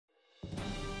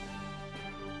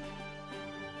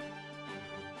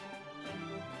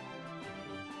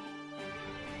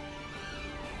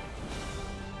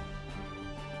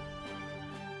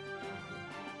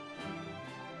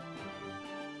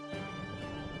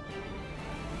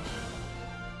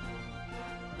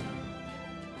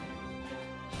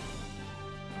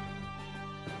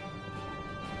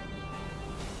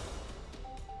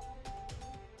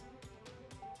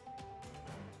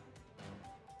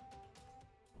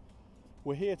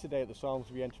We're here today at the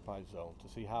Samlesbury Enterprise Zone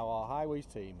to see how our highways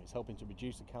team is helping to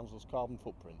reduce the council's carbon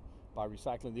footprint by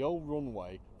recycling the old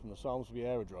runway from the Samlesbury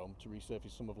Aerodrome to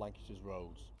resurface some of Lancashire's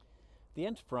roads. The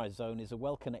Enterprise Zone is a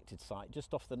well-connected site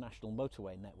just off the national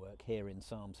motorway network here in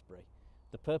Samlesbury.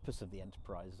 The purpose of the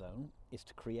Enterprise Zone is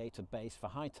to create a base for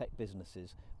high-tech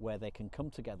businesses where they can come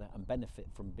together and benefit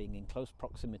from being in close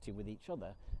proximity with each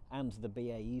other and the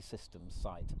BAE Systems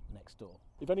site next door.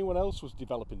 If anyone else was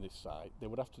developing this site, they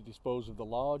would have to dispose of the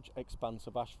large expanse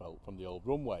of asphalt from the old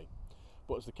runway.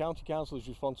 But as the County Council is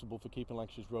responsible for keeping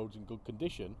Lancashire's roads in good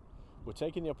condition, we're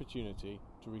taking the opportunity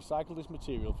to recycle this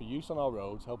material for use on our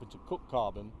roads, helping to cut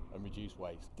carbon and reduce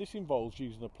waste. This involves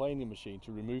using a planing machine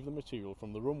to remove the material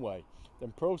from the runway,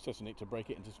 then processing it to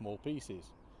break it into small pieces.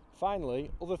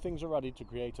 Finally, other things are added to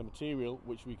create a material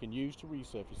which we can use to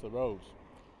resurface the roads.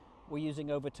 We're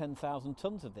using over 10,000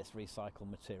 tonnes of this recycled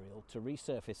material to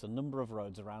resurface a number of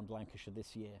roads around Lancashire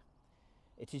this year.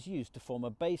 It is used to form a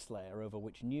base layer over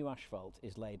which new asphalt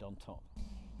is laid on top.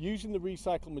 Using the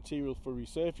recycled material for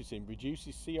resurfacing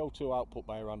reduces CO2 output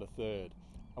by around a third,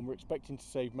 and we're expecting to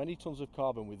save many tonnes of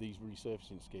carbon with these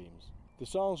resurfacing schemes. The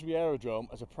Samlesbury Aerodrome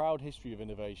has a proud history of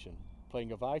innovation,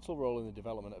 playing a vital role in the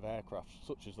development of aircraft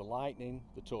such as the Lightning,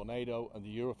 the Tornado and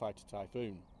the Eurofighter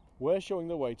Typhoon. We're showing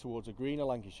the way towards a greener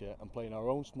Lancashire and playing our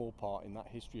own small part in that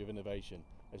history of innovation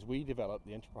as we develop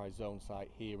the Enterprise Zone site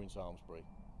here in Samlesbury.